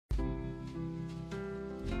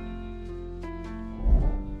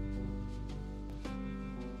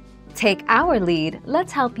Take our lead,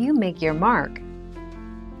 let's help you make your mark.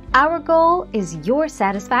 Our goal is your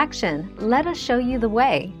satisfaction. Let us show you the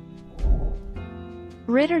way.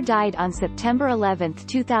 Ritter died on September 11,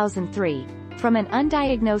 2003, from an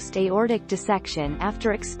undiagnosed aortic dissection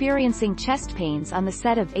after experiencing chest pains on the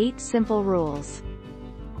set of 8 Simple Rules.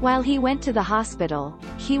 While he went to the hospital,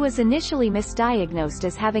 he was initially misdiagnosed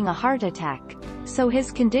as having a heart attack, so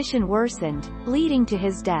his condition worsened, leading to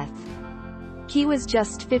his death. He was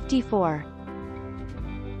just 54.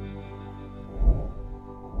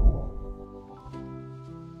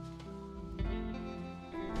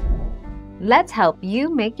 Let's help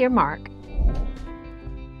you make your mark.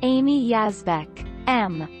 Amy Yasbeck,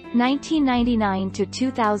 M. 1999 to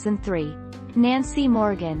 2003. Nancy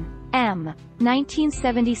Morgan, M.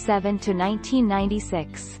 1977 to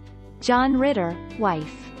 1996. John Ritter,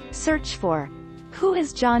 wife. Search for. Who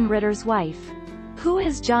is John Ritter's wife? Who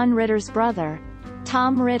is John Ritter's brother?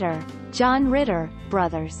 Tom Ritter. John Ritter,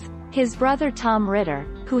 brothers. His brother Tom Ritter,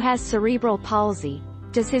 who has cerebral palsy,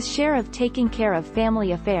 does his share of taking care of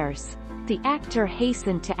family affairs, the actor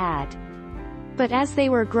hastened to add. But as they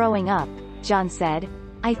were growing up, John said,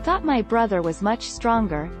 "I thought my brother was much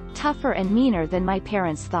stronger, tougher and meaner than my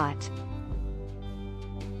parents thought."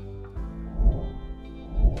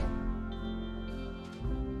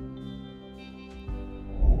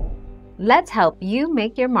 Let's help you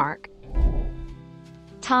make your mark.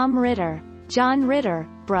 Tom Ritter. John Ritter,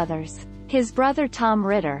 brothers. His brother Tom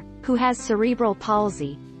Ritter, who has cerebral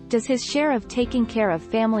palsy, does his share of taking care of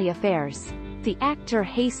family affairs, the actor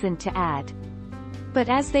hastened to add. But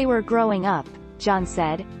as they were growing up, John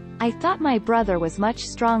said, "I thought my brother was much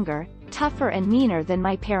stronger, tougher and meaner than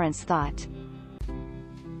my parents thought."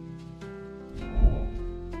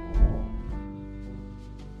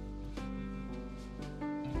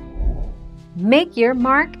 Make your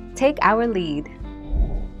mark, take our lead.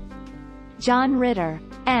 John Ritter,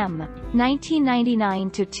 M.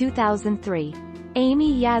 1999 to 2003.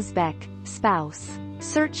 Amy Yasbeck, spouse.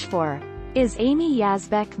 Search for. Is Amy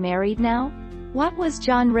Yasbeck married now? What was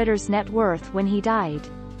John Ritter's net worth when he died?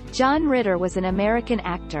 John Ritter was an American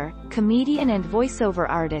actor, comedian and voiceover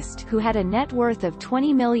artist who had a net worth of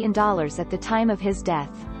 $20 million at the time of his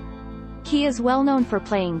death. He is well known for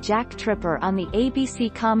playing Jack Tripper on the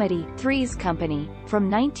ABC comedy Three's Company, from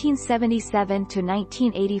 1977 to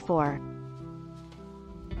 1984.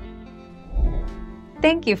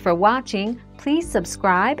 Thank you for watching. Please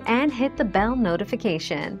subscribe and hit the bell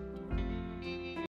notification.